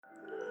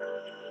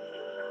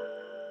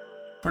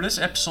For this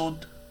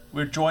episode,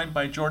 we're joined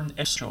by Jordan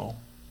Isrow.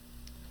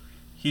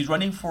 He's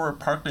running for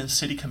Parkland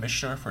City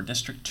Commissioner for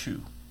District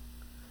 2.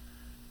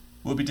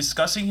 We'll be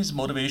discussing his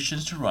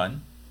motivations to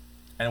run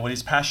and what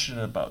he's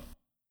passionate about.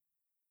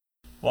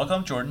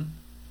 Welcome, Jordan.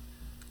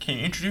 Can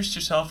you introduce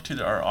yourself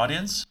to our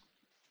audience?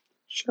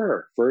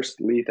 Sure.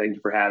 First, Lee, thank you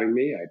for having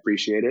me. I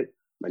appreciate it.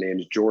 My name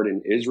is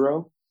Jordan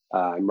Isrow.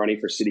 I'm running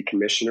for City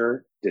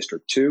Commissioner,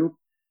 District 2.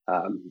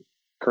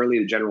 Currently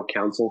the general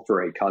counsel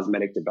for a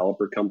cosmetic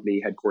developer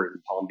company headquartered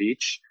in Palm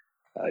Beach.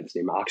 It's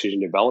named Oxygen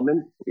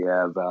Development. We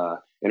have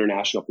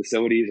international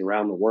facilities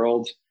around the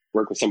world,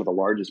 work with some of the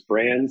largest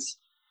brands.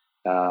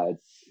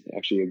 It's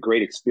actually a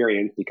great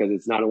experience because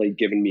it's not only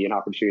given me an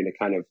opportunity to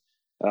kind of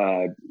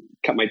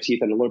cut my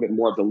teeth in a little bit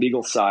more of the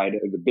legal side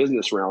of the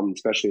business realm,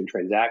 especially in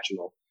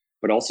transactional,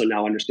 but also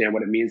now understand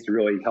what it means to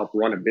really help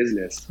run a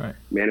business, right,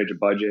 manage a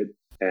budget,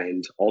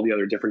 and all the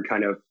other different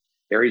kind of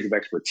areas of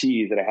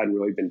expertise that I hadn't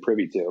really been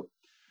privy to.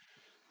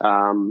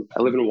 I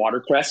live in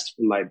Watercrest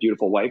with my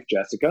beautiful wife,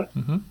 Jessica.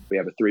 Mm-hmm. We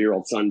have a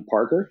 3-year-old son,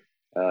 Parker,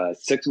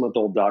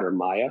 6-month-old daughter,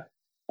 Maya,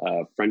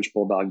 French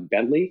Bulldog,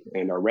 Bentley,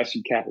 and our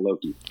rescue cat,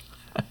 Loki.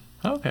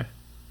 Okay.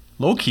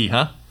 Loki,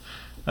 huh?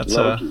 That's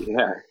Loki,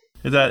 yeah.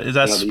 Is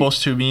that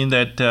supposed to mean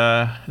that it's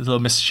a little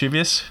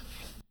mischievous?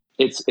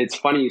 It's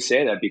funny you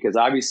say that because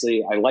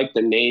obviously I like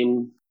the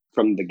name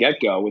from the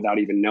get-go without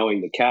even knowing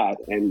the cat.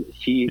 And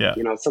he,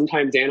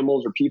 sometimes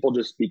animals or people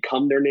just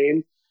become their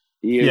name.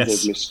 He is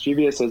as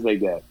mischievous as they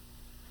get.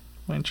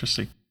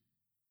 Interesting.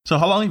 So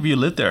how long have you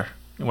lived there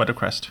in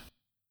Watercrest?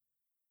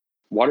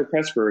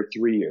 Watercrest for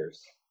 3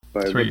 years.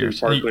 But I've lived in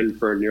Parkland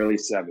for nearly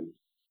 7.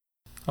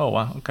 Oh,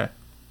 wow. Okay.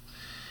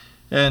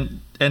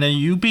 And then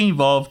you've been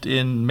involved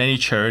in many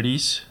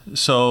charities.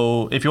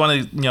 So if you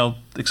want to,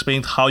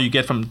 explain how you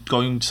get from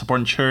going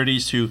supporting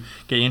charities to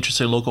getting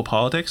interested in local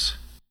politics.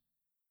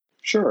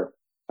 Sure.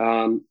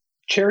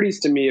 Charities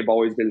to me have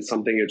always been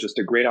something that's just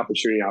a great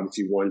opportunity,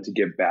 obviously, one, to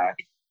give back,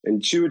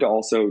 and 2, to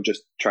also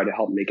just try to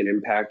help make an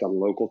impact on the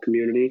local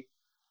community.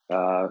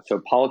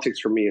 So politics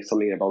for me is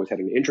something I've always had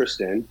an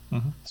interest in.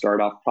 Mm-hmm.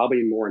 Started off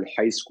probably more in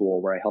high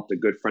school where I helped a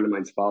good friend of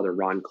mine's father,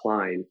 Ron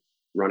Klein,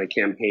 run a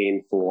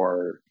campaign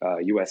for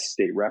U.S.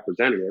 state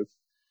representative.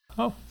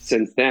 Oh.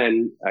 Since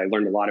then, I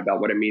learned a lot about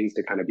what it means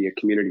to kind of be a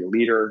community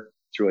leader,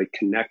 to really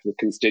connect with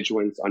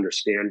constituents,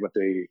 understand what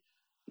they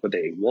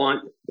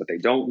want, what they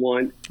don't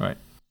want. Right.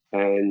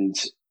 And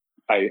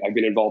I've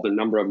been involved in a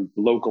number of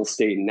local,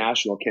 state, and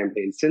national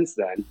campaigns since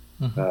then.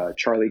 Mm-hmm.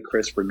 Charlie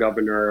Crist for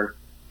governor,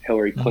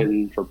 Hillary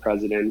Clinton for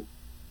president.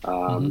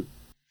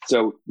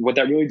 So what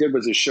that really did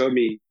was it showed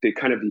me the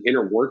kind of the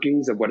inner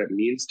workings of what it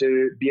means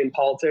to be in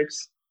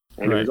politics.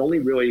 And It was only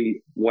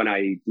really when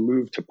I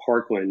moved to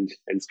Parkland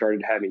and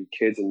started having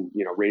kids and,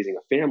 raising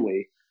a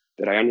family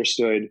that I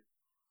understood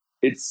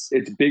it's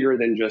bigger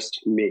than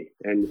just me.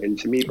 And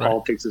to me,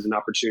 politics is an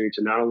opportunity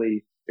to not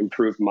only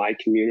improve my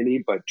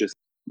community, but just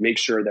make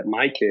sure that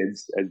my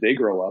kids, as they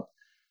grow up,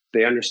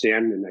 they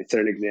understand and I set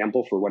an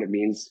example for what it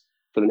means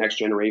for the next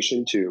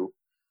generation to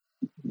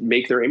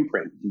make their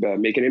imprint,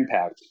 make an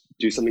impact,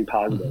 do something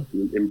positive,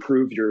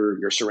 improve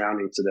your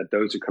surroundings so that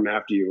those who come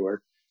after you are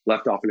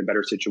left off in a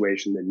better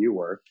situation than you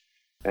were.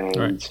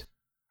 And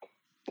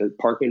the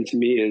Parkland to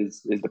me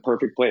is the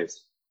perfect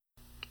place.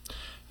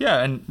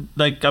 Yeah, and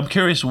I'm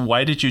curious,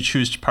 why did you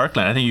choose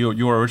Parkland? I think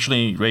you were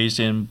originally raised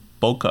in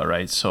Boca,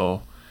 right?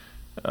 So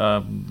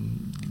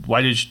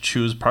why did you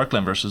choose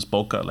Parkland versus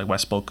Boca, like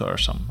West Boca or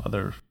some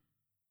other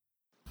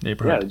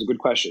neighborhood? Yeah, that's a good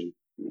question.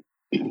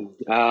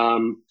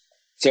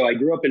 So I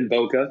grew up in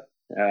Boca.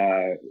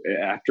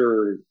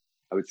 After,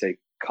 I would say,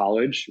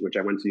 college, which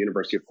I went to the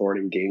University of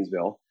Florida in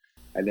Gainesville.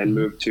 I then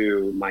moved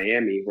to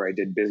Miami, where I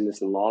did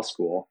business and law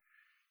school.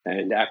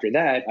 And after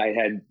that, I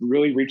had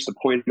really reached the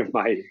point of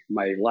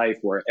my life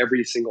where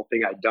every single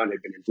thing I'd done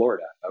had been in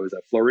Florida. I was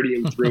a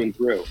Floridian through and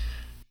through.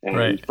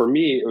 And for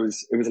me, it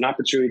was an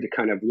opportunity to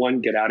kind of,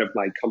 one, get out of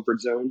my comfort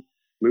zone,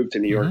 move to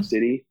New York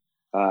City,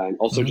 and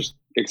also just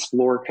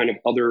explore kind of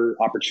other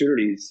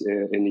opportunities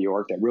in New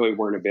York that really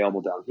weren't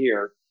available down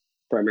here,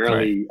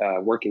 primarily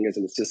working as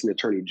an assistant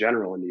attorney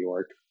general in New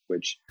York,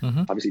 which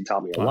obviously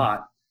taught me a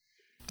lot.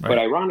 But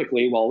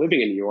ironically, while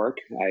living in New York,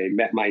 I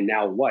met my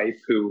now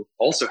wife, who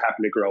also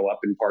happened to grow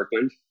up in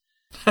Parkland.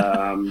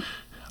 And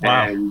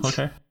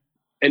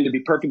to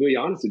be perfectly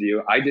honest with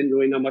you, I didn't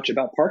really know much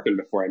about Parkland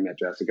before I met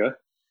Jessica.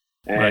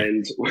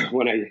 And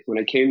when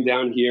I came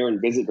down here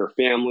and visited her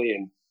family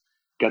and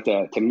got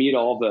to meet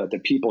all the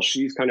people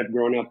she's kind of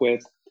grown up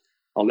with,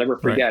 I'll never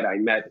forget, I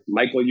met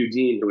Michael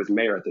Udine, who was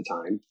mayor at the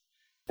time.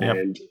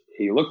 And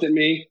he looked at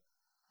me,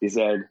 he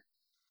said,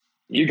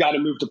 "You got to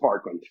move to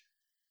Parkland."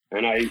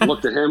 And I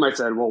looked at him, I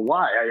said, "Well,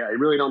 why? I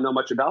really don't know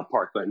much about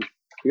Parkland."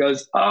 He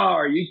goes, "Oh,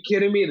 are you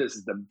kidding me? This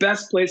is the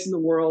best place in the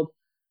world.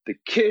 The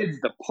kids,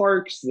 the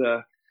parks,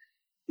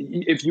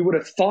 if you would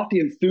have thought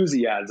the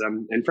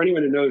enthusiasm," and for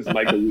anyone who knows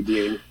Michael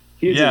Udine,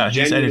 he's as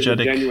genuine as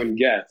genuine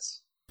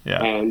gets.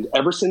 Yeah. And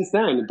ever since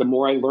then, the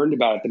more I learned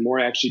about it, the more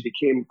I actually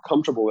became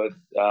comfortable with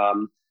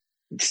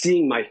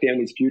seeing my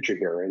family's future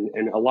here.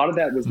 And a lot of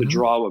that was the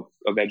draw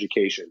of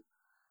education.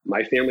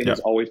 My family has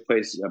always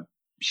placed a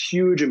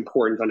huge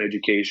importance on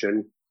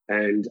education,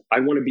 and I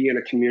want to be in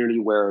a community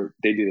where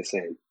they do the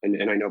same.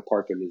 And I know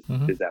Parkland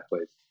is that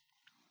place.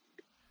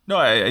 No,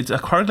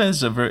 Parkland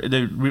is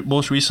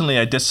most recently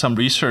I did some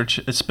research,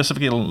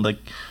 specifically like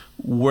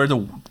where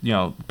the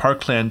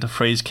Parkland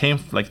phrase came,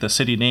 like the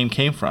city name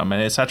came from,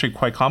 and it's actually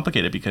quite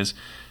complicated because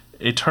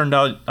it turned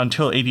out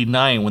until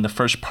 '89 when the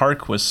first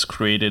park was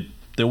created,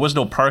 there was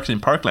no parks in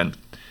Parkland.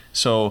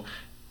 So,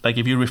 like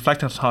if you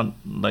reflect upon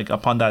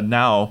that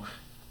now,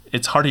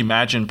 it's hard to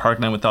imagine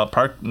Parkland without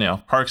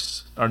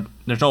parks.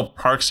 There's no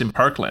parks in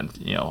Parkland,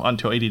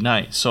 until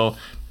 '89. So,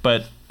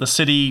 but the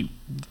city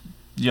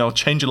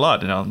changed a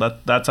lot.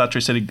 That's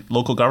actually city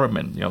local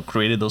government.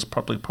 Created those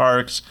public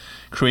parks,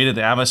 created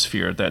the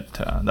atmosphere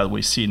that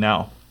we see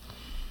now.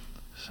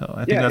 So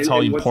I think that's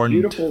all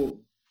important.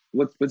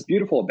 What's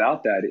beautiful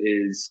about that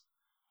is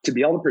to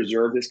be able to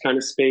preserve this kind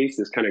of space,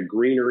 this kind of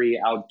greenery,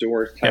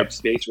 outdoors type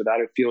space without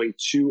it feeling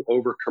too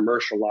over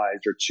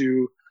commercialized or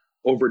too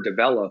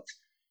overdeveloped.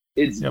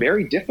 It's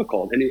very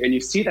difficult. And you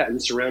see that in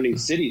surrounding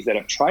cities that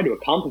have tried to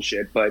accomplish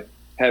it, but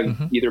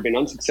have either been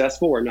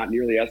unsuccessful or not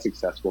nearly as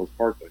successful as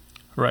Parkland.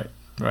 Right.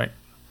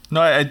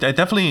 No, I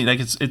definitely like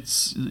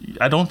it's.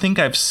 I don't think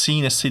I've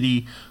seen a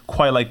city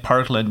quite like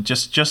Parkland.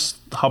 Just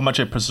how much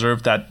it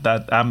preserved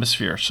that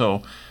atmosphere.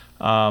 So,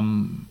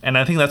 and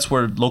I think that's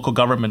where local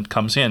government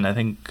comes in. I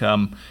think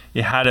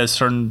it had a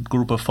certain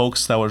group of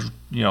folks that was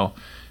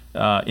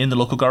in the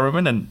local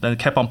government and then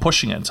kept on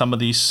pushing it. Some of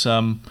these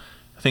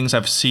things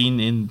I've seen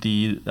in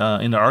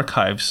the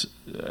archives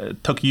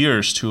took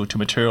years to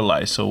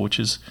materialize. So, which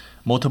is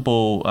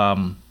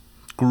multiple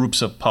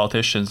groups of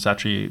politicians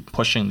actually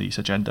pushing these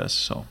agendas.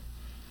 So,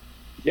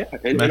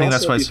 and I think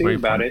that's why it's very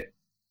important.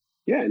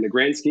 In the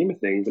grand scheme of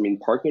things, I mean,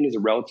 Parkland is a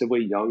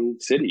relatively young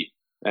city,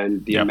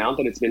 and the amount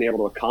that it's been able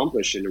to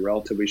accomplish in a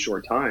relatively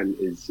short time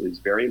is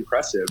very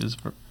impressive.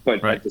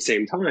 But at the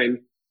same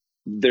time,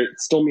 there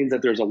still means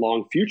that there's a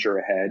long future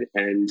ahead,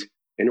 and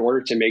in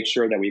order to make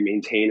sure that we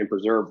maintain and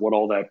preserve what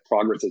all that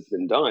progress has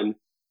been done,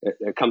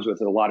 it comes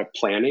with a lot of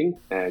planning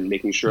and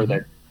making sure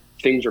that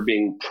things are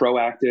being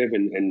proactive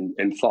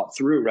and thought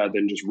through rather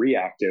than just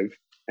reactive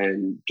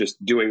and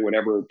just doing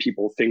whatever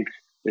people think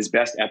is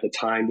best at the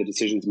time the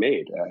decision's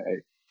made.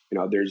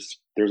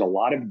 There's a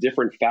lot of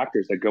different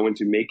factors that go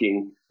into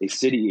making a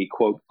city a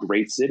quote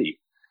great city,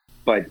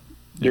 but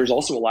there's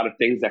also a lot of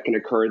things that can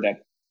occur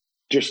that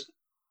just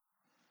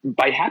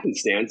by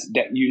happenstance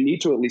that you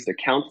need to at least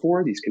account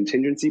for, these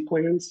contingency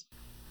plans.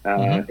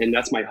 And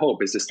that's my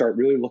hope, is to start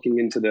really looking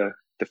into the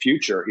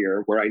future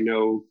here, where I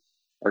know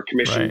our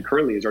commission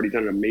currently has already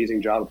done an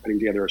amazing job of putting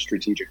together a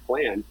strategic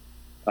plan.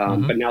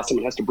 But now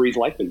someone has to breathe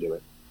life into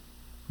it.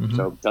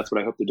 So that's what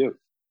I hope to do.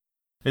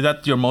 Is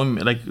that your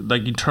moment,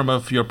 like in terms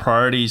of your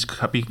priorities?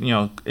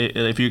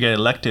 If you get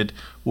elected,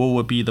 what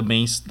would be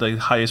the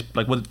highest?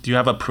 Like, what do you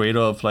have a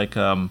Pareto of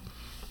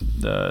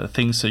the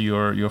things that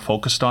you're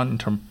focused on in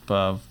terms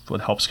of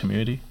what helps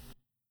community?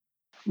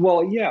 Well,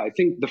 I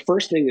think the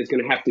first thing is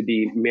going to have to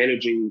be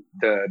managing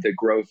the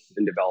growth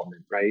and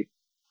development, right?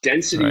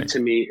 Density to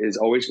me is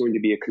always going to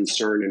be a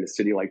concern in a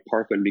city like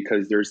Parkland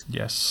because there's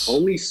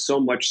only so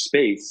much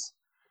space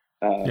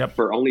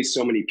for only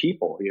so many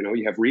people.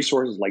 You have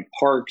resources like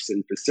parks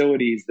and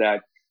facilities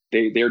that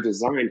they're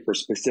designed for a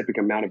specific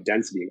amount of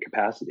density and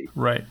capacity.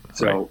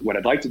 So what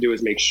I'd like to do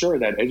is make sure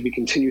that as we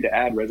continue to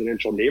add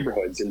residential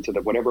neighborhoods into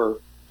the whatever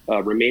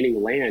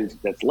remaining land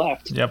that's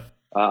left,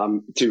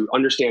 to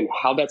understand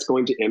how that's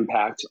going to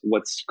impact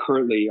what's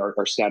currently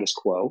our status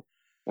quo,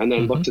 and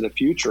then look to the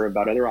future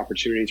about other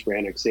opportunities for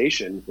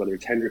annexation, whether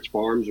it's Hendricks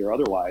Farms or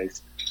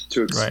otherwise,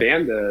 to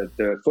expand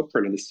the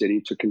footprint of the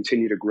city to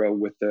continue to grow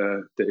with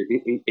the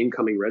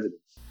incoming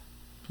residents.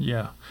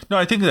 No,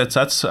 I think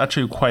that's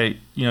actually quite,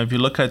 if you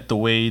look at the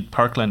way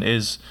Parkland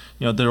is,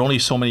 there are only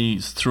so many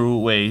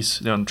throughways,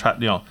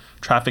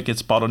 traffic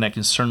gets bottlenecked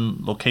in certain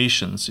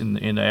locations in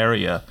the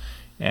area.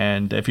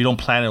 And if you don't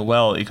plan it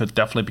well, it could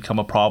definitely become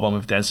a problem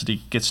if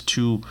density gets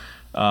too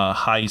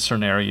high in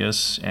certain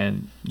areas,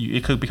 and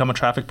it could become a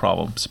traffic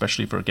problem,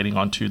 especially for getting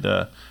onto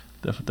the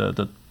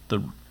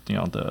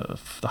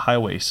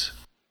highways.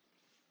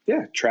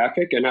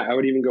 Traffic, and I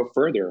would even go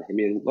further. I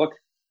mean, look,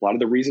 a lot of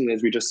the reason,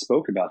 as we just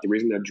spoke about, the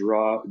reason that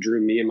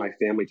drew me and my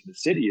family to the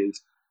city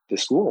is the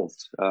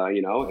schools,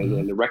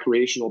 and the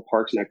recreational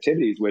parks and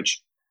activities,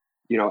 which,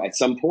 at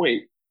some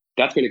point,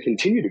 that's going to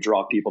continue to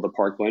draw people to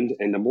Parkland.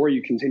 And the more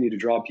you continue to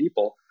draw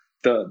people,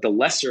 the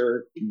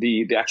lesser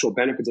the actual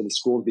benefits of the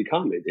schools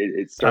become.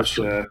 It starts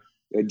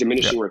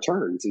diminishing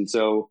returns. And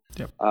so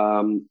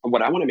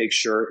what I want to make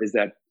sure is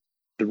that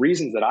the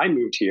reasons that I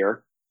moved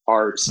here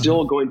are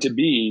still going to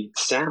be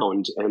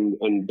sound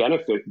and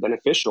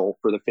beneficial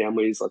for the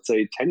families, let's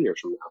say 10 years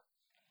from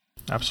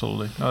now.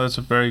 Absolutely. No, that's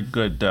a very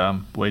good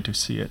way to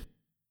see it.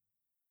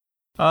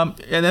 And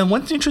then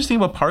what's interesting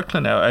about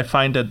Parkland, I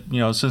find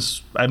that,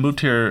 since I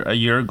moved here a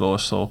year ago or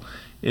so,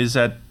 is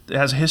that it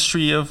has a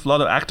history of a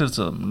lot of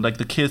activism. Like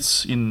the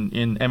kids in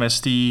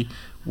MSD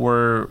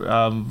were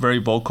very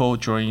vocal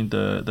during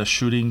the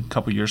shooting a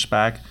couple years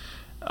back.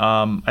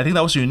 I think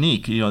that was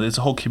unique. This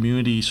whole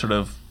community sort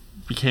of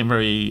became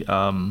very,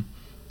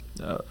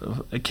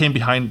 it came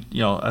behind,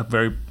 a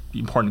very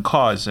important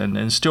cause,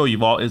 and still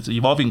it's an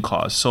evolving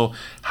cause. So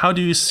how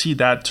do you see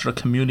that sort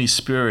of community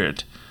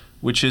spirit,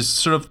 which is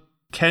sort of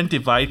can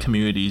divide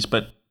communities,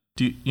 but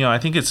I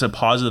think it's a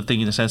positive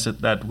thing in the sense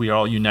that we are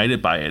all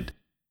united by it.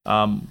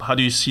 How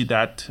do you see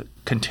that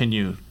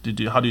continue?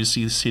 How do you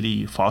see the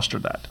city foster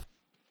that?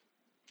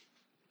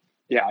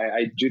 Yeah,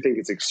 I do think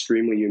it's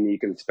extremely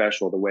unique and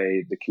special the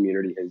way the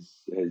community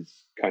has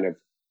kind of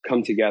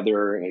come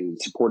together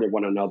and supported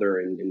one another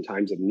in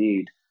times of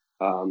need.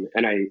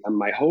 And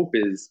my hope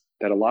is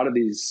that a lot of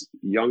these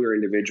younger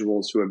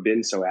individuals who have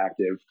been so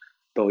active,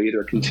 they'll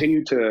either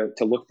continue to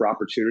look for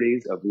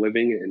opportunities of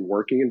living and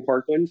working in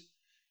Parkland.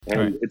 And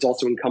right. It's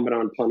also incumbent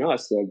upon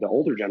us, the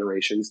older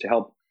generations, to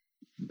help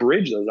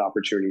bridge those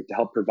opportunities, to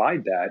help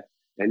provide that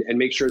and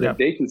make sure that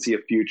they can see a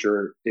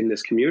future in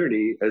this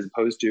community, as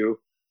opposed to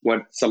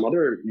what some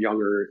other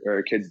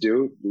younger kids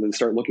do and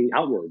start looking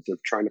outwards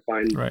of trying to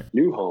find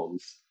new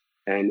homes.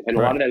 And a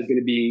lot of that is going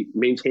to be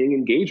maintaining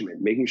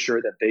engagement, making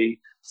sure that they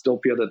still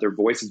feel that their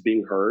voice is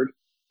being heard,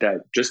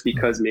 that just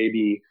because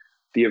maybe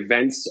the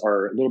events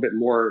are a little bit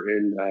more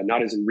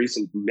not as in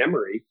recent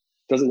memory,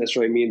 doesn't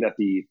necessarily mean that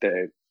the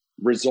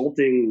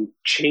resulting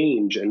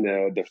change and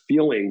the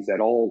feelings that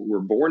all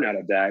were born out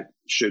of that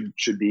should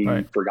be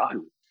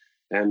forgotten.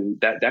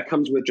 And that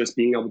comes with just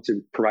being able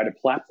to provide a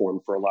platform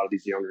for a lot of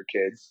these younger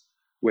kids,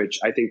 which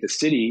I think the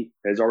city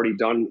has already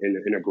done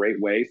in a great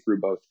way through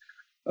both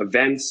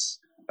events,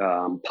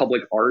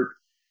 public art,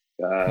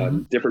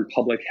 different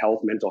public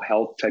health, mental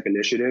health type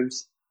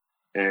initiatives.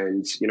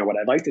 And, what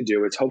I'd like to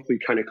do is hopefully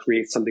kind of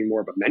create something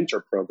more of a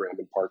mentor program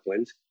in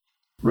Parkland,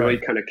 really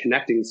kind of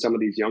connecting some of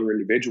these younger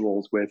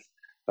individuals with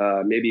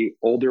maybe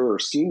older or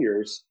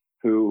seniors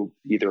who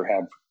either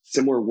have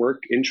similar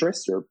work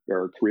interests or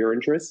career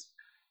interests,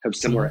 have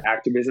similar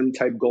activism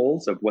type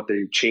goals of what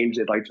the change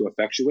they'd like to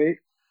effectuate,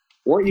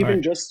 or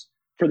even just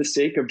for the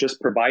sake of just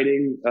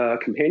providing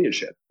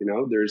companionship.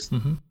 There's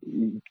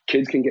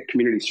kids can get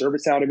community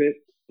service out of it.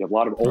 You have a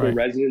lot of older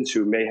residents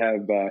who may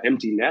have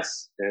empty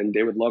nests, and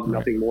they would love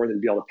nothing more than to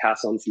be able to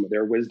pass on some of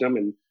their wisdom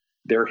and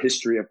their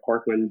history of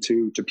Parkland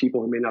to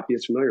people who may not be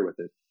as familiar with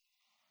it.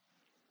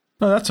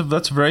 No, that's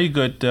a very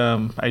good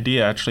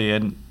idea, actually,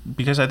 and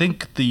because I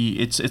think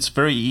it's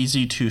very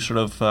easy to sort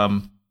of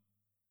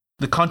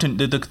the content,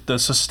 the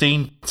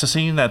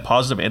sustaining that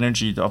positive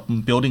energy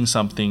of building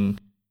something.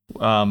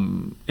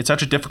 It's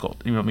actually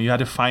difficult. You had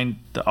to find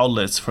the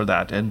outlets for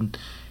that, and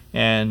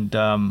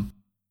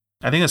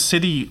I think the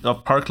city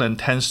of Parkland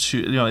tends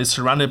to, it's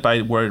surrounded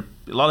by where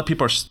a lot of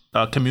people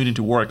are commuting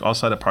to work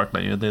outside of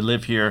Parkland. They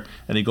live here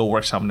and they go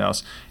work somewhere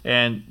else,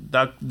 and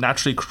that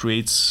naturally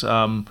creates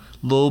a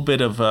little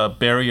bit of a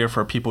barrier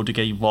for people to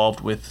get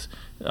involved with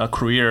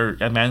career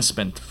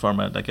advancement from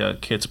a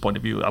kid's point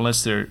of view,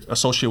 unless they're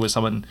associated with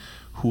someone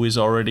who is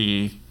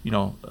already,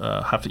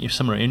 have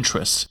similar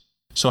interests.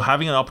 So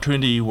having an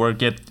opportunity where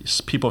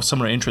get people of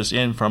similar interests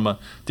in from a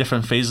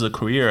different phase of the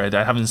career,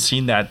 I haven't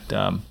seen that.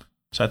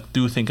 So I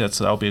do think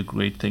that'll be a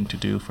great thing to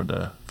do for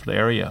the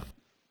area.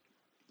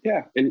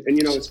 Yeah, and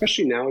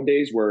especially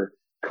nowadays where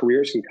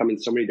careers can come in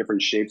so many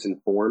different shapes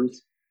and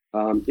forms.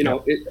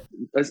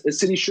 A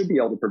city should be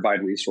able to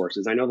provide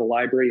resources. I know the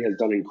library has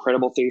done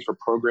incredible things for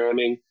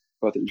programming,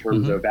 both in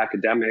terms of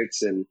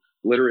academics and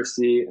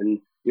literacy. And,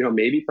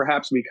 maybe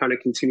perhaps we kind of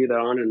continue that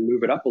on and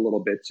move it up a little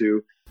bit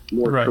to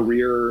more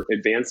career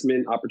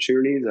advancement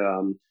opportunities.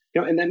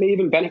 And that may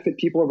even benefit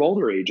people of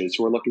older ages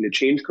who are looking to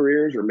change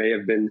careers or may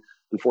have been,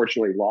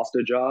 unfortunately, lost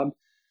a job.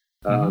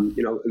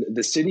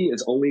 The city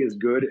is only as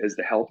good as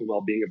the health and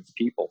well-being of its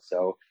people.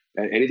 So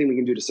anything we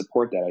can do to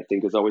support that, I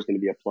think, is always going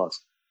to be a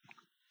plus.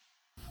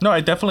 No, I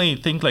definitely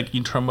think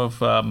in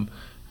terms of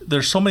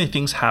there's so many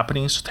things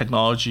happening, so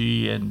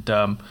technology, and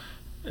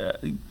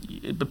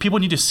but people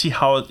need to see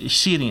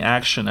it in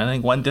action. I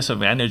think one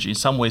disadvantage, in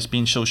some ways,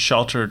 being so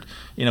sheltered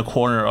in a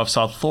corner of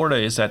South Florida,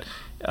 is that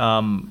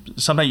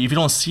sometimes if you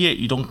don't see it,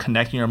 you don't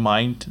connect in your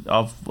mind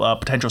of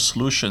potential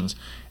solutions.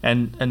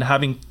 And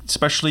having,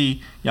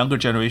 especially younger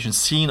generations,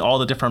 seeing all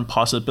the different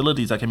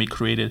possibilities that can be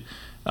created,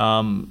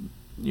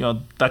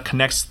 that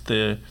connects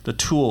the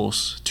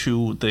tools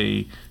to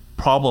the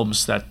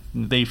problems that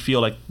they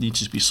feel like need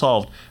to be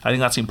solved. I think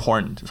that's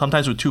important.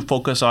 Sometimes we're too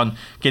focused on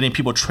getting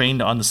people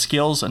trained on the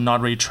skills and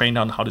not really trained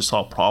on how to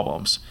solve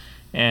problems.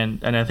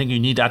 And I think you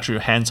need actually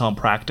hands-on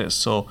practice.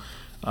 So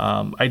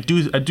I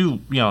do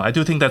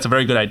think that's a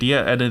very good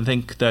idea, and I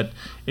think that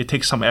it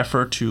takes some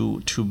effort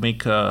to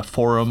make a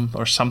forum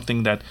or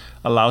something that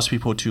allows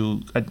people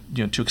to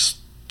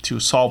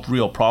solve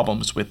real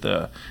problems with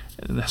the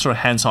sort of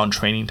hands-on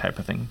training type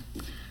of thing.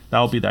 That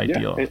would be the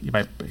ideal.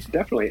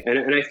 Definitely,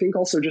 and I think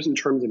also just in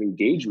terms of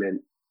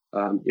engagement,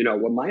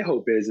 what my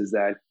hope is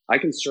that I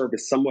can serve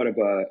as somewhat of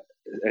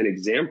an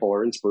example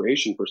or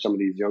inspiration for some of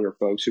these younger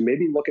folks who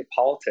maybe look at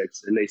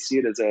politics and they see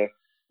it as a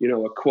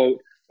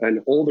quote,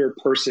 an older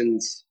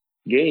person's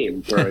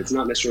game where it's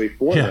not necessarily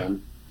for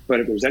them. But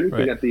if there's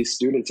anything that these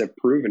students have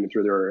proven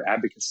through their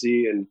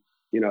advocacy and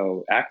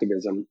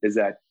activism is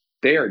that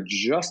they are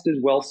just as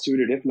well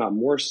suited, if not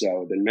more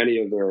so, than many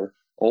of their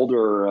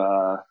older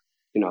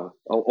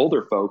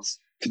folks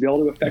to be able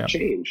to affect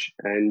change.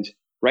 And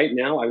right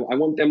now, I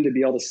want them to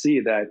be able to see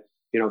that,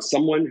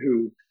 someone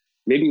who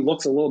maybe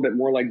looks a little bit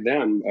more like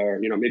them, or,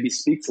 maybe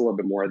speaks a little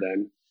bit more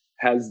than,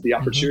 has the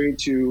opportunity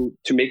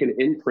to make an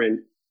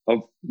imprint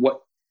of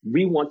what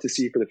we want to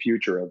see for the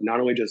future of not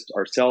only just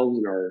ourselves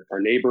and our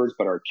neighbors,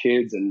 but our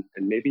kids and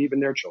maybe even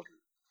their children.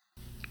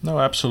 No,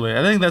 absolutely.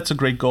 I think that's a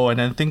great goal, and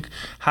I think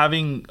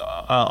having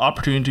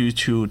opportunity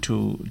to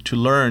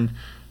learn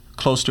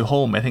close to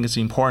home, I think it's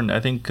important. I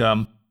think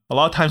a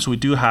lot of times we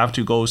do have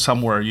to go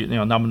somewhere,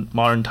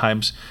 modern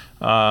times,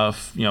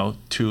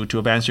 to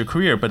advance your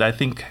career. But I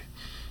think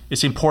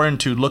it's important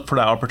to look for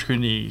that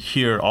opportunity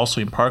here, also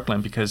in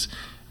Parkland, because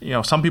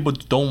some people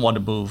don't want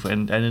to move,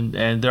 and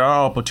there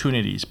are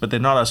opportunities, but they're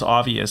not as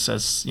obvious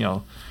as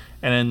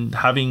and then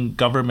having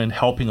government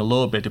helping a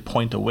little bit to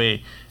point the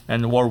way,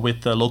 and or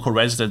with the local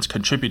residents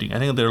contributing. I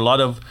think there are a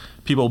lot of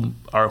people who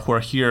are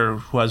here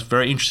who has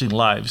very interesting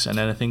lives, and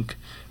then I think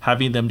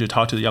having them to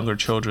talk to the younger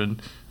children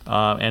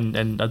and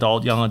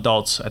young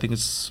adults, I think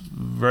it's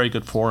very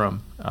good for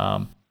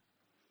them.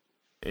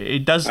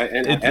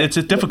 It's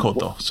difficult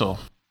though. So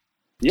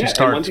yeah, to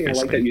start, and one thing basically.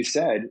 I like that you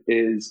said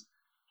is,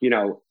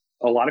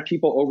 a lot of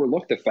people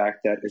overlook the fact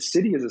that a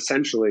city is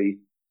essentially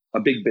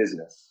a big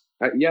business.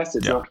 Yes,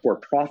 it's not for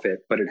profit,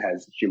 but it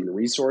has human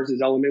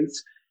resources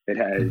elements. It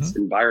has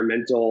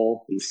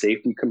environmental and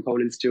safety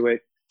components to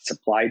it,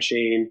 supply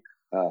chain,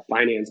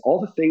 finance,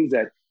 all the things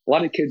that a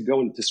lot of kids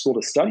go into school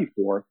to study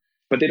for,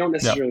 but they don't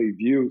necessarily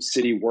view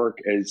city work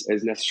as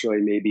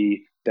necessarily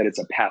maybe that it's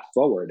a path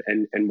forward.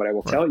 And what I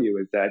will tell you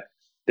is that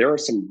there are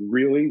some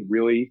really,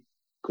 really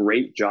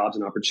great jobs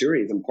and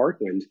opportunities in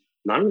Parkland,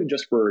 not only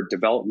just for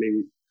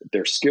developing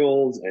their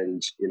skills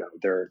and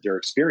their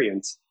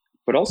experience,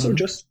 but also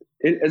just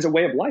as a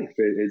way of life.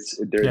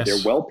 They're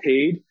well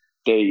paid.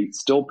 They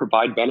still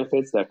provide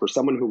benefits that for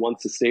someone who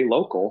wants to stay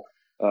local,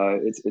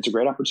 it's a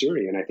great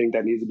opportunity. And I think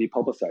that needs to be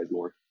publicized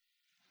more.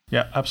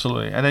 Yeah,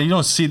 absolutely. And then you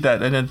don't see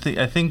that. And then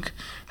I think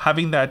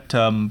having that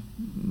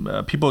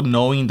people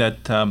knowing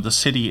that the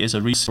city is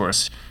a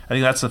resource, I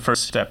think that's the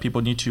first step.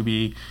 People need to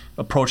be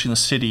approaching the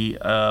city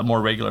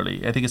more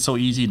regularly. I think it's so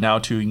easy now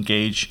to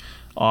engage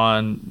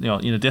on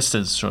in a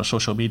distance or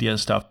social media and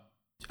stuff.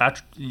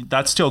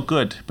 That's still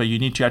good, but you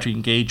need to actually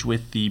engage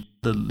with the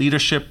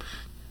leadership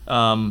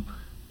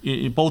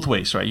in both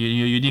ways, right?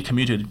 You need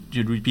community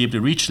to be able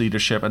to reach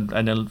leadership,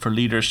 and then for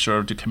leaders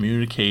to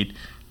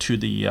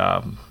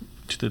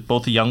to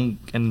both the young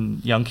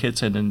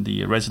kids and then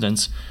the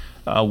residents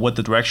what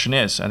the direction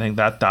is. I think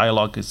that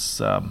dialogue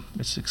is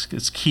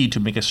key to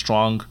make a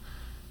strong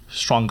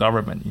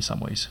government in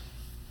some ways.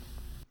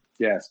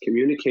 Yes,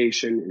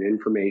 communication and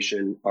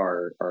information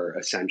are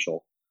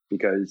essential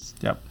because,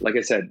 like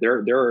I said,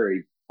 there are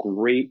a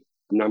great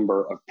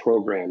number of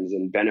programs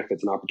and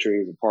benefits and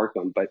opportunities in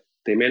Parkland, but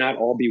they may not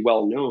all be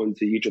well known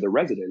to each of the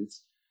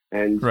residents.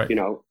 And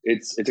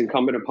it's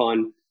incumbent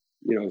upon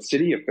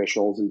city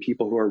officials and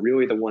people who are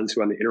really the ones who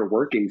are on the inner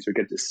workings who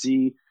get to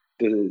see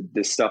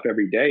this stuff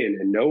every day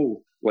and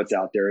know what's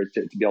out there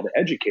to be able to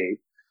educate.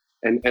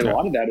 And a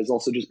lot of that is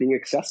also just being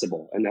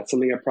accessible, and that's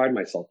something I pride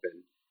myself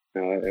in.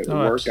 At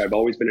work, I've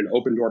always been an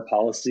open door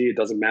policy. It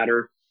doesn't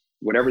matter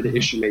whatever the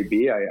issue may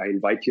be. I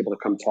invite people to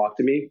come talk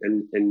to me.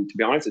 And to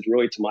be honest, it's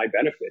really to my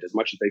benefit as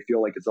much as they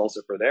feel like it's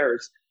also for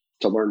theirs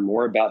to learn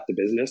more about the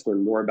business,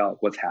 learn more about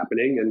what's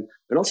happening,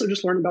 and also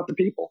just learn about the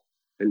people.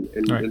 And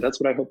that's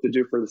what I hope to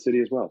do for the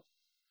city as well.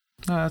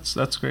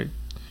 That's great.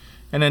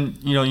 And then,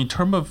 in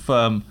terms of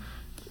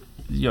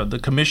the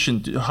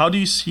commission, how do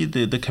you see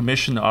the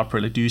commission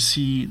operate? Like, do you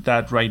see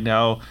that right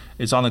now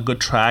is on a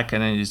good track,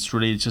 and it's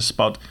really just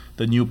about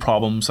the new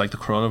problems like the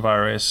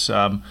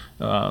coronavirus,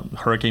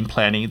 hurricane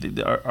planning,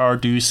 or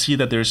do you see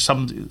that there's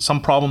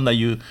some problem that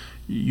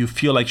you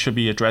feel like should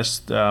be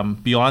addressed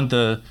beyond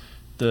the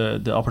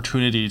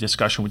opportunity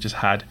discussion we just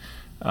had,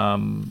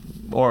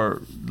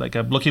 or like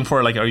I'm looking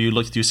for do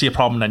you see a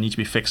problem that needs to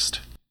be fixed?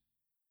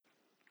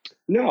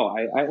 No,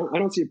 I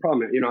don't see a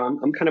problem.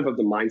 I'm kind of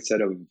the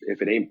mindset of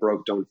if it ain't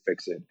broke, don't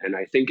fix it. And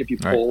I think if you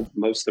polled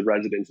most of the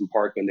residents in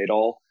Parkland, they'd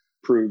all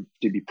prove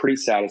to be pretty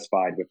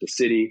satisfied with the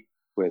city,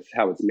 with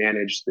how it's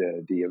managed,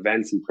 the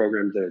events and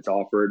programs that it's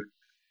offered.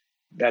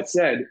 That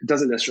said, it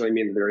doesn't necessarily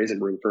mean that there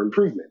isn't room for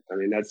improvement. I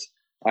mean,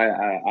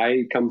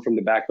 I come from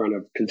the background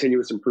of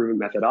continuous improvement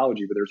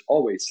methodology, but there's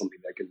always something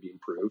that can be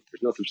improved.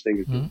 There's no such thing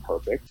as being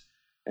perfect.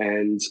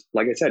 And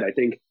like I said, I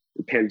think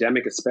the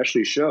pandemic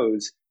especially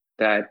shows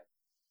that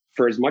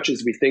for as much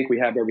as we think we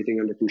have everything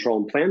under control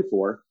and planned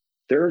for,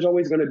 there's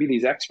always going to be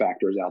these X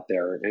factors out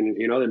there. And,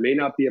 there may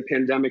not be a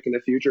pandemic in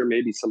the future,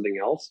 maybe something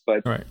else,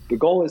 but the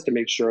goal is to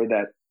make sure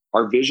that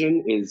our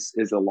vision is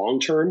a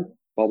long-term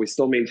while we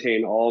still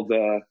maintain all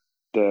the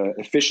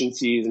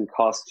efficiencies and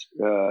cost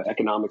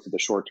economics of the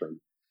short term.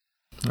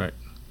 Right.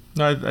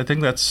 No, I think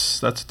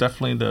that's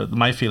definitely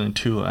my feeling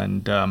too.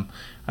 And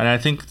I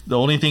think the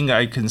only thing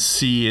I can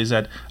see is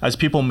that as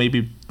people may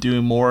be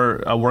doing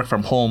more work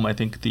from home, I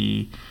think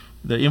the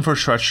the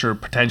infrastructure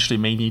potentially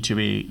may need to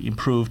be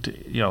improved.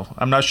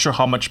 I'm not sure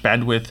how much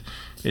bandwidth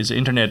is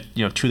internet,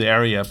 to the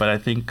area, but I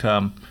think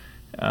the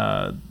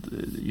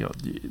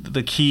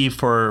key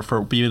for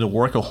being able to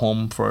work at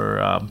home for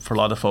a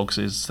lot of folks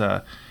is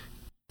to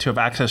have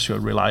access to a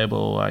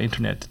reliable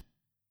internet.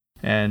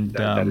 And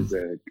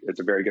it's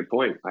a very good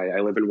point. I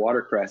live in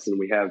Watercrest, and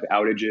we have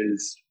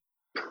outages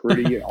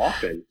pretty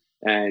often,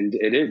 and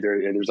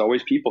there's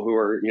always people who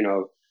are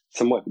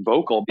somewhat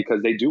vocal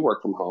because they do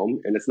work from home,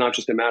 and it's not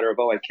just a matter of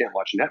I can't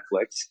watch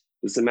Netflix.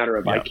 It's a matter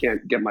of I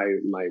can't get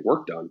my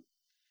work done.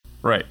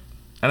 Right.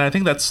 And I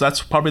think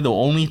that's probably the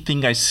only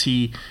thing I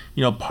see,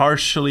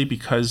 partially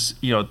because,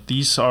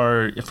 these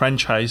are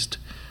franchised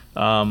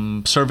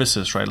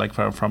services, right? Like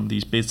from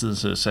these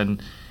businesses,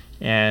 and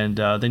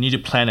they need to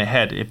plan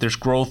ahead. If there's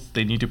growth,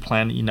 they need to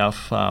plan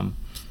enough.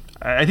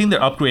 I think they're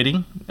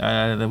upgrading,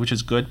 which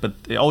is good,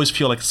 but they always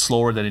feel like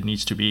slower than it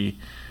needs to be.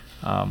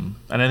 And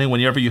I think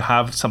whenever you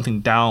have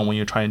something down, when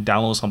you're trying to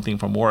download something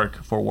from work,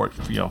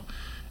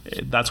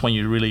 that's when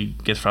you really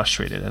get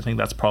frustrated. I think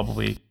that's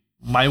probably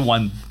my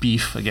one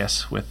beef, I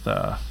guess, with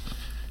the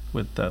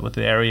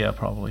area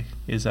probably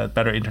is that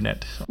better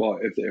internet. Well,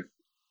 if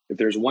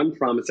there's one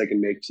promise I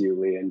can make to you,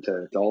 Lee, and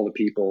to all the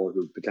people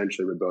who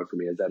potentially would vote for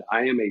me, is that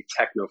I am a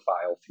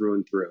technophile through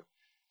and through.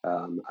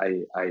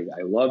 I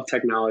love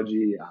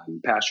technology.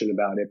 I'm passionate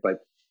about it,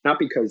 but not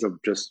because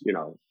of just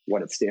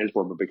what it stands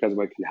for, but because of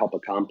what it can help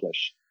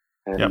accomplish.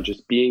 And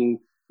just being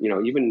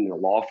even in a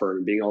law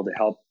firm, being able to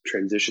help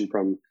transition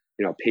from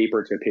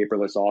paper to a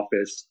paperless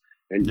office.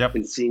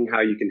 And seeing how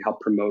you can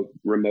help promote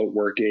remote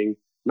working,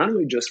 not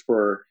only just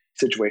for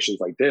situations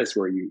like this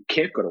where you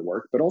can't go to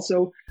work, but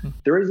also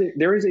there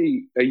is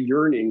a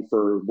yearning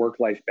for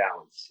work-life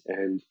balance.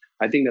 And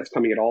I think that's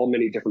coming at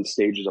many different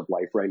stages of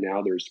life right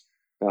now. There's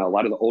a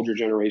lot of the older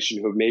generation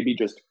who have maybe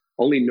just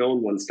only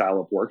known one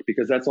style of work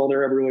because that's all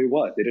there ever really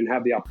was. They didn't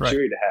have the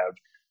opportunity to have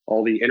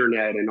all the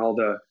internet and all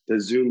the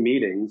Zoom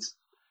meetings.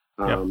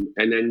 And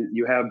then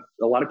you have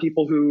a lot of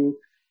people who,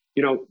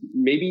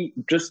 maybe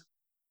just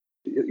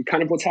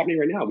kind of what's happening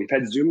right now. We've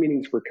had Zoom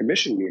meetings for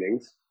commission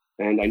meetings,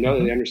 and I know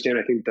that they understand.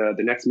 I think the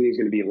next meeting is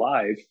going to be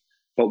live,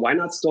 but why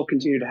not still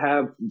continue to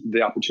have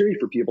the opportunity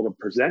for people to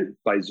present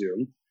by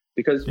Zoom?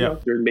 Because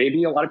there may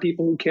be a lot of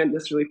people who can't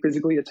necessarily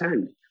physically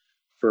attend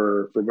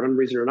for one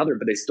reason or another,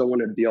 but they still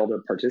want to be able to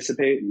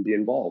participate and be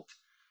involved.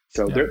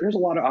 So there's a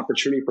lot of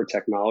opportunity for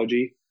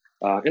technology,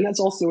 and that's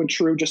also a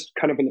true just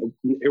kind of an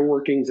inner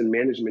workings and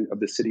management of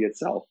the city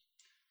itself.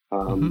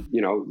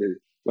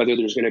 Whether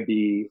there's going to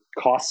be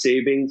cost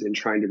savings in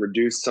trying to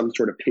reduce some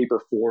sort of paper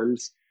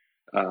forms.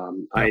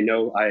 I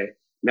know I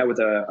met with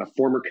a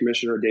former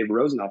commissioner, Dave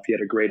Rosenoff. He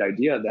had a great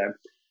idea that,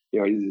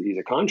 he's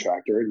a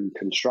contractor in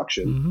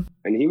construction,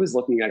 and he was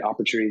looking at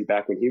opportunities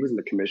back when he was in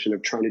the commission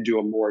of trying to do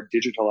a more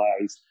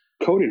digitalized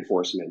code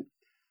enforcement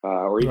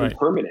or even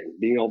permitting,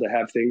 being able to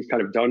have things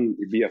kind of done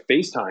via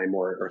FaceTime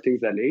or things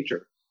of that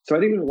nature. So I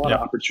think there's a lot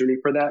of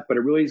opportunity for that, but it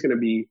really is going to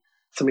be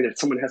something that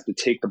someone has to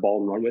take the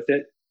ball and run with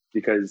it.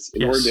 Because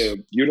in order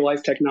to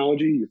utilize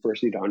technology, you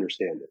first need to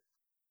understand it.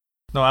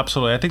 No,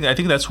 absolutely. I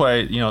think that's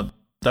why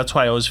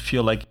I always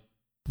feel like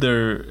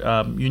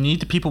you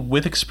need the people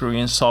with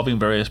experience solving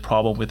various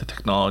problems with the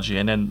technology,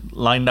 and then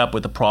lined up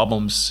with the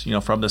problems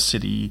from the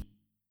city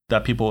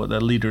that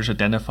leaders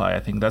identify.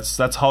 I think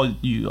that's how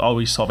you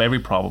always solve every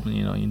problem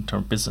in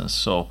terms of business.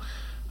 So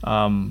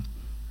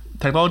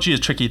technology is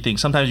a tricky thing.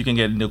 Sometimes you can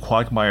get into a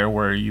quagmire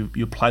where you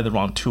apply the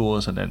wrong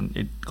tools and then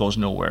it goes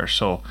nowhere.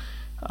 So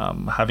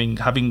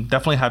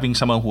having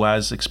someone who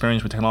has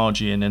experience with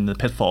technology and then the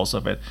pitfalls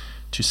of it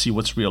to see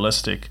what's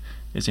realistic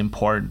is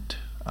important.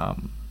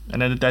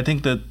 And then I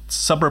think that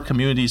suburb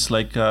communities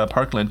like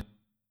Parkland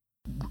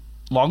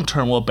long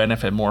term will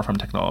benefit more from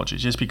technology,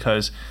 just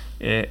because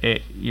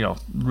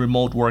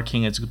remote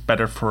working is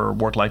better for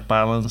work-life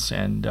balance,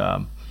 and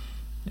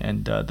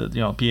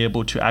be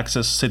able to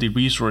access city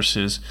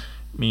resources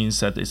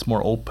means that it's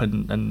more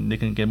open and they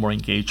can get more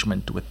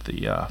engagement with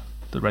the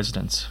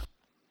residents.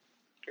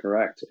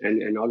 Correct.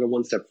 And I'll go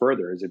one step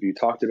further, is if you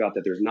talked about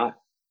that there's not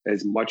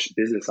as much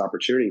business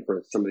opportunity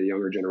for some of the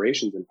younger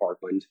generations in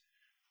Parkland,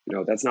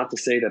 that's not to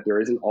say that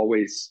there isn't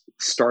always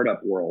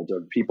startup world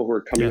of people who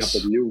are coming up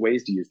with new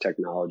ways to use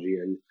technology.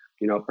 And,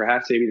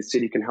 perhaps maybe the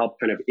city can help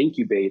kind of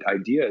incubate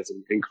ideas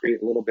and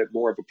create a little bit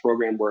more of a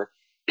program where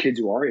kids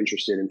who are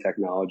interested in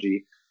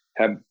technology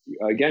have,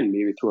 again,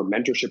 maybe through a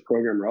mentorship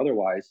program or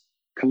otherwise,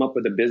 come up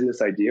with a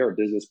business idea or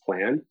business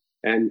plan.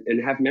 And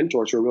have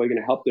mentors who are really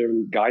going to help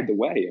them guide the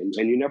way. And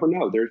you never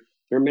know. There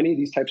are many of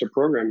these types of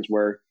programs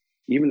where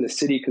even the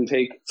city can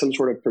take some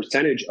sort of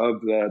percentage of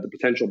the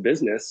potential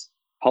business,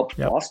 help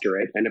foster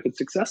it. And if it's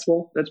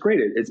successful, that's great.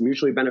 It's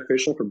mutually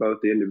beneficial for both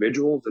the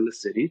individuals and the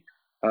city.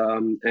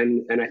 And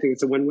I think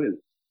it's a win-win.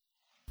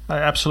 I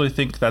absolutely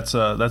think that's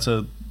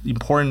a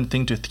important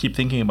thing to keep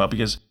thinking about,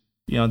 because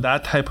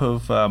that type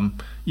of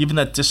even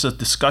that just a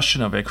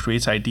discussion of it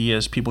creates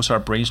ideas. People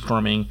start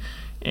brainstorming.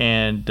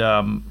 And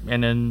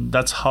then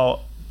that's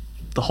how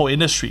the whole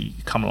industry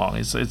come along.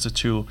 It's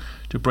to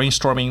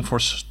brainstorming for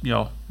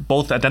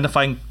both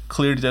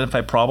clearly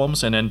identify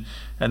problems and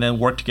then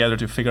work together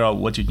to figure out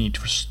what you need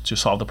to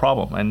solve the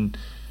problem. And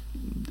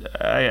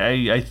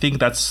I think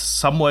that's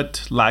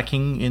somewhat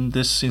lacking in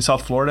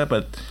South Florida,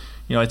 but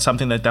it's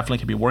something that definitely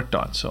can be worked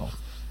on. So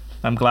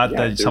I'm glad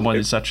that someone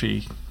is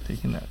actually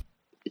taking that.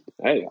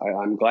 Hey,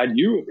 I'm glad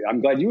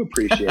you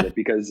appreciate it,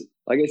 because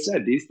like I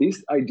said,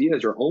 these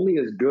ideas are only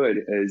as good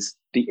as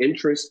the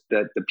interest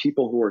that the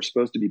people who are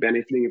supposed to be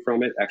benefiting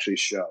from it actually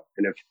show.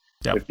 And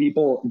if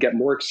people get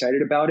more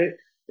excited about it,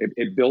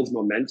 it builds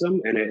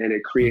momentum and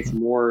it creates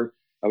more,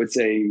 I would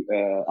say,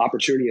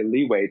 opportunity and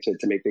leeway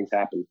to make things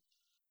happen.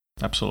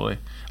 Absolutely.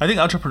 I think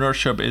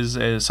entrepreneurship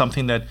is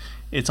something that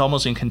it's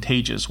almost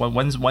contagious.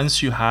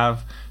 Once you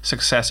have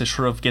success, it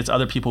sort of gets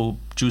other people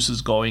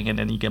juices going, and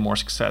then you get more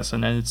success.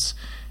 And then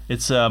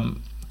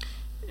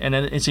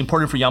it's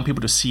important for young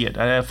people to see it.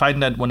 I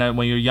find that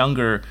when you're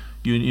younger,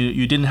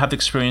 you didn't have the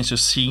experience of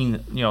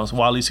seeing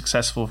wildly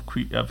successful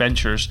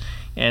ventures,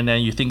 and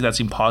then you think that's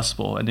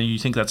impossible, and then you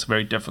think that's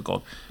very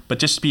difficult. But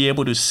just to be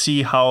able to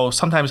see how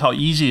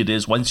easy it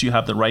is once you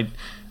have the right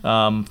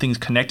things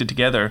connected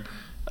together.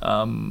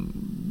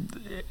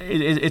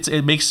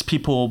 It makes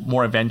people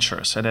more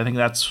adventurous, and I think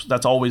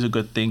that's always a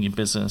good thing in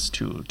business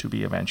to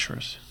be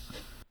adventurous.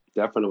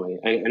 Definitely,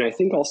 and I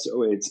think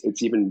also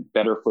it's even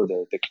better for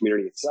the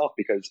community itself,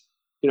 because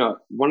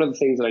one of the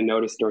things that I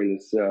noticed during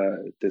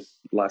this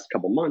last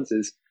couple months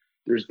is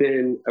there's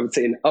been, I would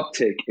say, an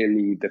uptick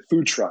in the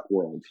food truck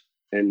world,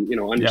 and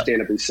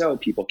understandably so.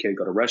 People can't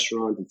go to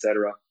restaurants,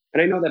 etc.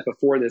 And I know that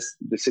before this,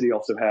 the city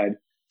also had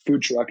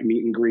food truck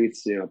meet and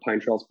greets, Pine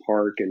Trails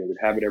Park, and it would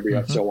have it every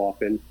so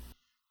often.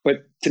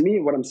 But to me,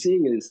 what I'm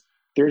seeing is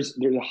there's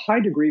a high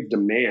degree of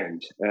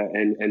demand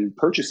and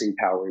purchasing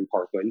power in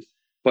Parkland.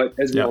 But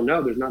as we all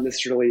know, there's not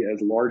necessarily as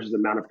large as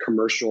amount of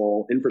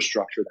commercial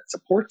infrastructure that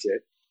supports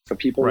it. So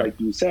people, like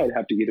you said,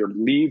 have to either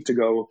leave to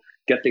go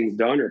get things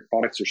done, or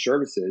products or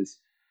services.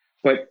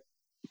 But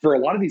for a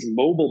lot of these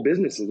mobile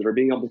businesses that are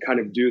being able to kind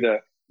of do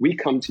the "we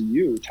come to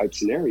you" type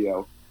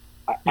scenario,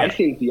 I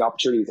think the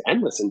opportunity is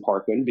endless in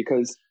Parkland,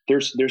 because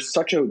there's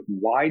such a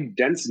wide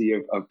density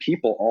of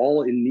people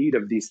all in need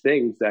of these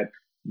things that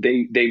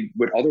they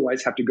would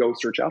otherwise have to go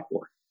search out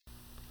for.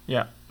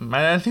 Yeah, and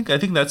I think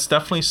that's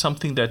definitely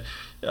something that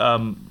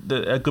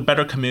a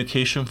better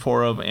communication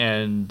forum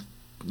and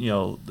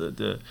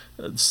the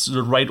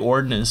right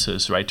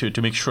ordinances, right,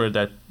 to make sure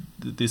that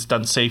it's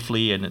done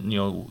safely,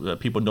 and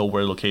people know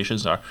where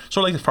locations are.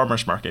 Sort of like the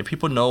farmers market. If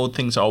people know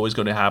things are always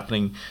going to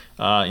happen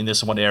in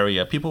this one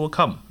area, people will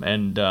come,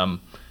 and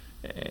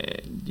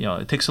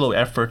it takes a little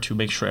effort to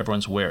make sure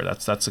everyone's aware.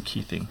 That's a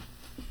key thing.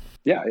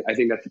 Yeah, I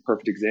think that's a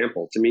perfect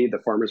example. To me, the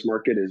farmers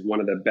market is one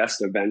of the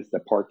best events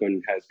that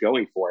Parkland has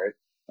going for it.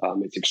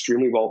 It's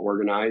extremely well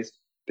organized.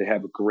 They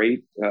have a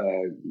great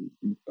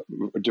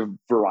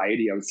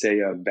variety, I would say,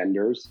 of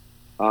vendors.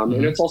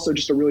 And it's also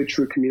just a really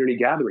true community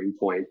gathering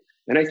point.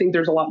 And I think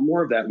there's a lot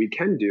more of that we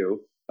can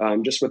do,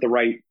 just with the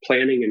right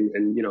planning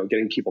and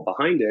getting people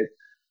behind it.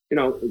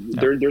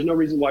 There's no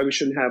reason why we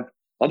shouldn't have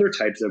other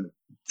types of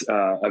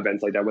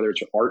events like that, whether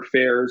it's art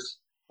fairs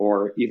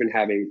or even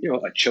having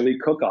a chili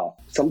cook-off,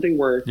 something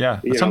where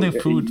something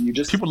food.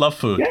 People love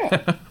food.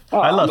 Yeah,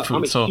 I love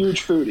food. I'm a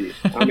huge foodie.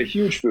 I'm a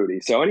huge foodie.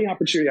 So any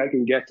opportunity I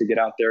can get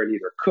out there and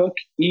either cook,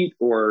 eat,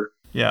 or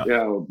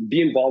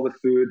be involved with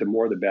food, the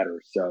more the better.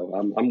 So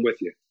I'm with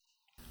you.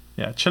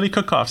 Yeah, chili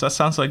cook-offs. That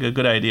sounds like a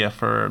good idea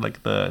for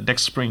like the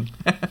next spring,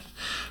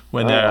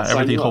 when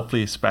everything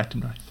hopefully is back to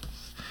normal.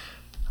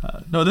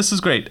 No, this is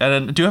great.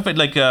 And do you have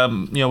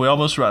we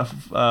almost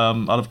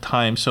out of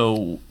time.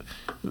 So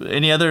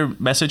any other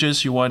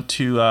messages you want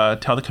to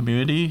tell the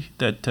community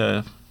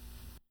that?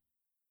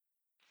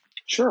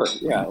 Sure.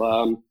 Yeah.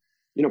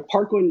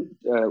 Parkland,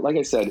 like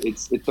I said,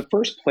 it's the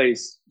first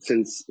place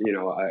since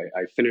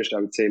I finished,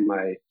 I would say,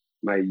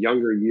 my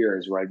younger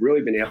years, where I've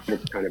really been able to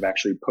kind of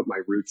actually put my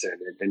roots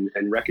in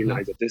and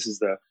recognize that this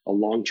is a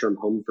long-term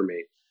home for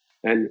me.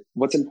 And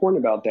what's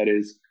important about that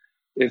is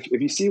if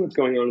you see what's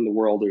going on in the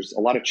world, there's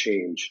a lot of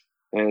change.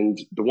 And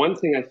the one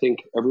thing I think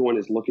everyone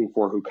is looking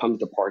for who comes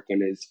to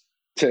Parkland is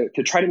to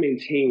try to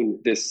maintain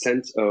this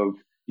sense of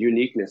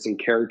uniqueness and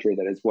character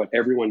that is what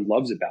everyone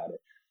loves about it.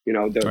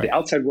 The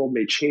outside world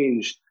may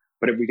change,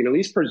 but if we can at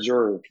least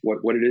preserve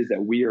what it is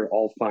that we are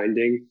all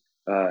finding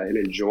and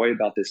enjoy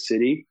about this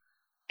city,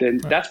 then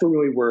that's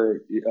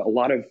where a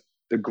lot of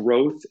the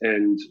growth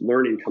and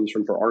learning comes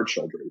from for our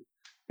children.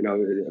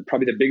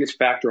 Probably the biggest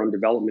factor on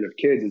development of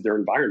kids is their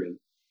environment,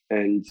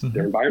 and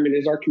their environment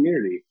is our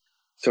community.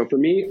 So for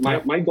me,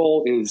 my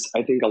goal is,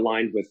 I think,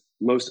 aligned with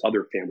most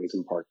other families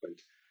in Parkland.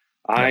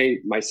 I,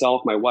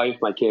 myself, my wife,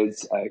 my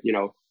kids,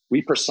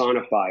 we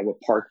personify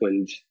what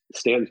Parkland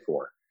stands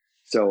for.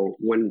 So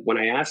when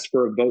I asked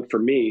for a vote for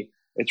me,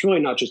 it's really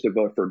not just a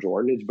vote for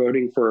Jordan. It's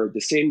voting for the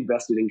same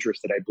vested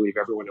interest that I believe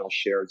everyone else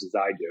shares as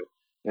I do.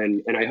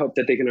 And I hope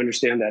that they can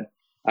understand that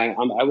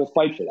I will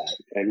fight for that.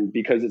 And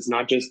because it's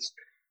not just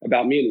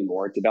about me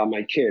anymore, it's about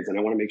my kids. And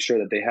I want to make sure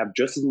that they have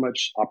just as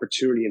much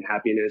opportunity and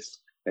happiness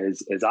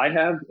as I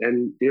have,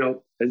 and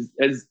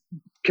as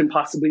can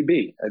possibly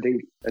be. I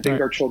think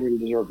Right. our children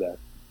deserve that.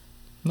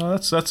 No,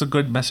 that's a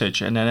good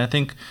message, and then I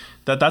think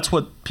that's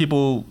what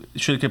people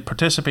should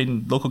participate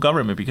in local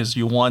government, because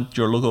you want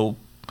your local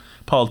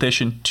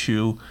politician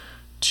to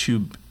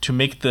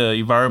make the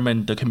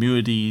environment, the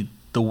community,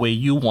 the way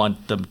you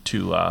want them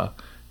to.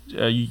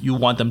 You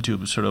want them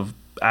to sort of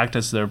act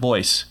as their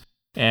voice,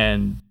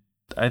 and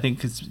I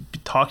think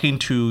talking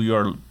to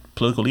your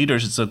political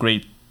leaders is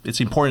it's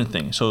an important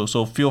thing.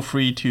 So feel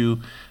free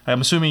to.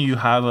 I'm assuming you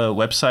have a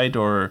website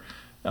or.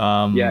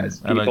 Yes,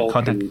 people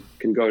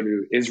can go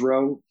to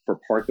Isrow for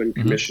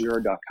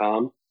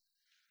parklandcommissioner.com.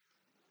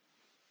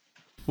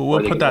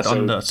 We'll put that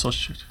on the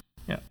social.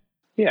 Yeah.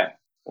 Yeah.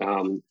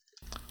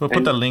 We'll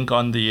put the link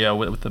on the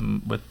with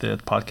the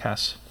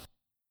podcast.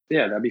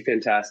 Yeah, that'd be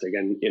fantastic.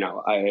 And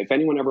if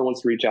anyone ever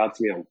wants to reach out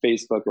to me on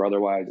Facebook or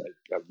otherwise,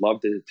 I'd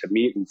love to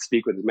meet and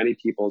speak with as many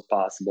people as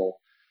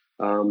possible.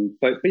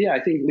 But yeah,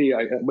 I think, Lee,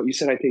 what you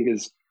said, I think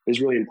is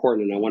really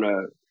important, and I want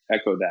to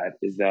echo that.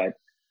 Is that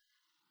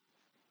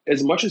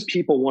as much as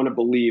people want to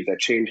believe that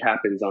change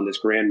happens on this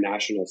grand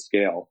national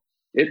scale,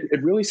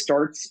 it really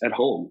starts at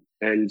home.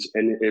 And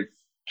if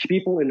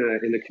people in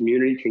the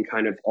community can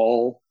kind of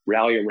all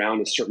rally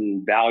around a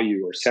certain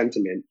value or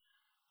sentiment,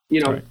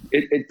 Right.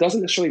 it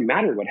doesn't necessarily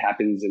matter what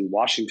happens in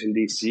Washington,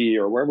 D.C.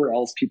 or wherever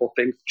else people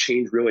think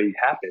change really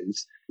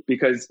happens,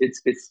 because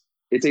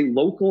it's a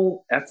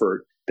local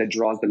effort that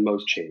draws the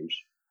most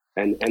change.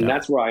 And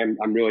that's why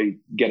I'm really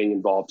getting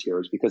involved here,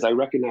 is because I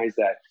recognize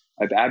that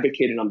I've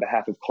advocated on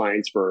behalf of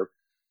clients for,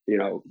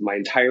 my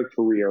entire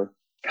career,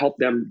 help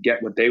them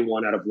get what they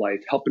want out of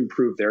life, help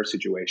improve their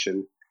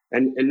situation.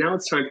 And now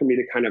it's time for me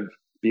to kind of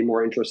be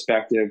more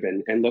introspective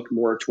and look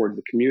more towards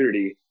the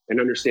community and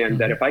understand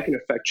that if I can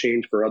affect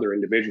change for other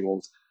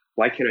individuals,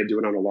 why can't I do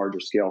it on a larger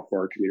scale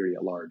for our community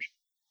at large?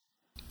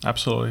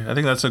 Absolutely. I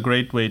think that's a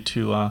great way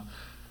to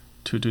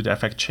do the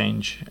affect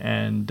change.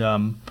 And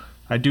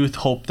I do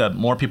hope that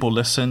more people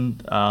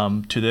listen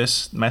to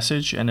this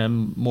message, and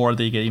then more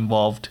they get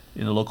involved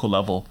in the local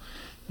level.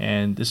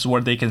 And this is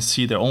where they can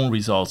see their own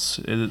results.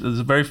 There's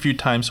very few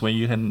times when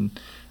you can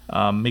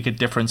make a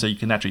difference that you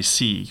can actually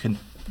see. You can,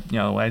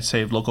 I'd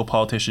say local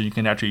politicians, you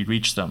can actually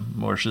reach them,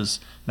 versus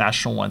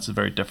national ones is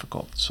very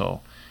difficult.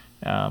 So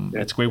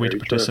it's a great way to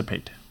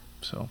participate. True.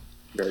 So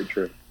very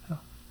true.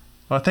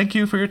 Well, thank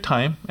you for your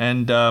time,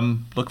 and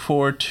look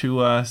forward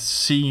to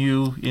seeing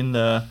you in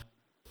the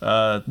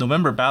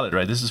November ballot,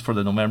 right? This is for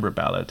the November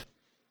ballot.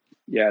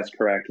 Yes,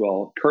 correct.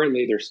 Well,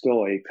 currently there's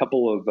still a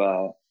couple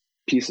of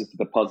pieces to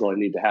the puzzle that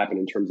need to happen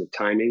in terms of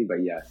timing,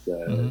 but yes,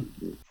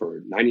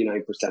 for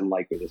 99%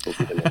 likely this will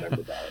be the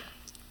November ballot.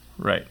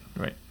 Right.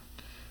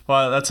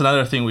 Well, that's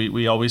another thing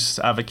we always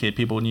advocate.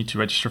 People need to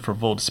register for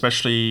vote,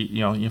 especially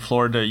in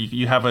Florida.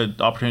 You have an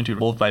opportunity to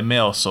vote by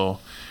mail, so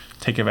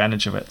take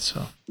advantage of it.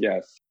 So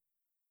yes,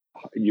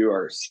 you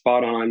are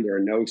spot on. There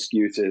are no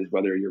excuses,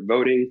 whether you're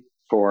voting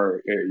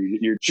for,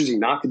 you're choosing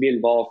not to be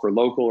involved for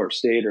local or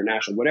state or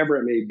national, whatever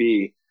it may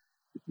be.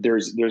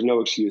 There's no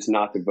excuse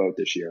not to vote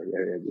this year.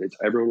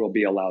 Everyone will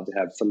be allowed to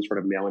have some sort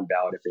of mail-in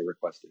ballot if they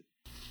request it.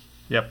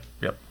 Yep.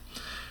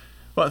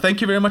 Well,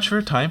 thank you very much for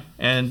your time,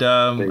 and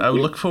I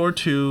would look forward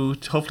to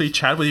hopefully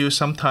chat with you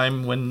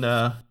sometime when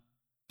I'm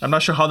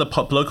not sure how the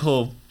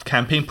political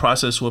campaign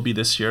process will be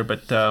this year,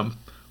 but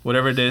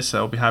whatever it is,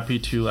 I'll be happy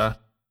to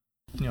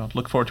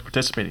look forward to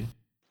participating.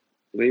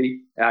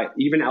 Lee,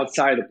 even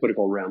outside the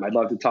political realm, I'd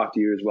love to talk to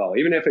you as well,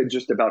 even if it's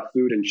just about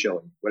food and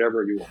chilling,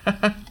 whatever you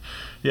want.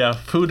 Yeah,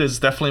 food is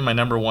definitely my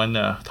number one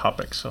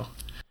topic. So,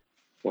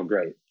 well,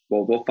 great.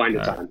 Well, we'll find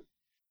a time.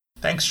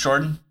 Thanks,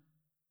 Jordan.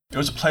 It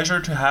was a pleasure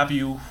to have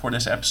you for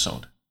this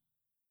episode.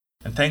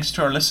 And thanks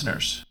to our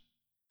listeners.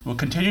 We'll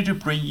continue to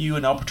bring you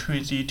an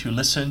opportunity to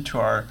listen to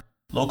our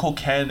local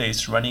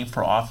candidates running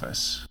for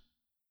office.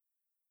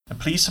 And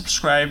please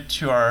subscribe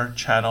to our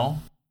channel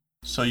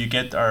so you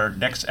get our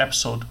next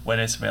episode when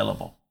it's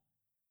available.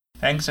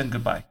 Thanks and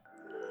goodbye.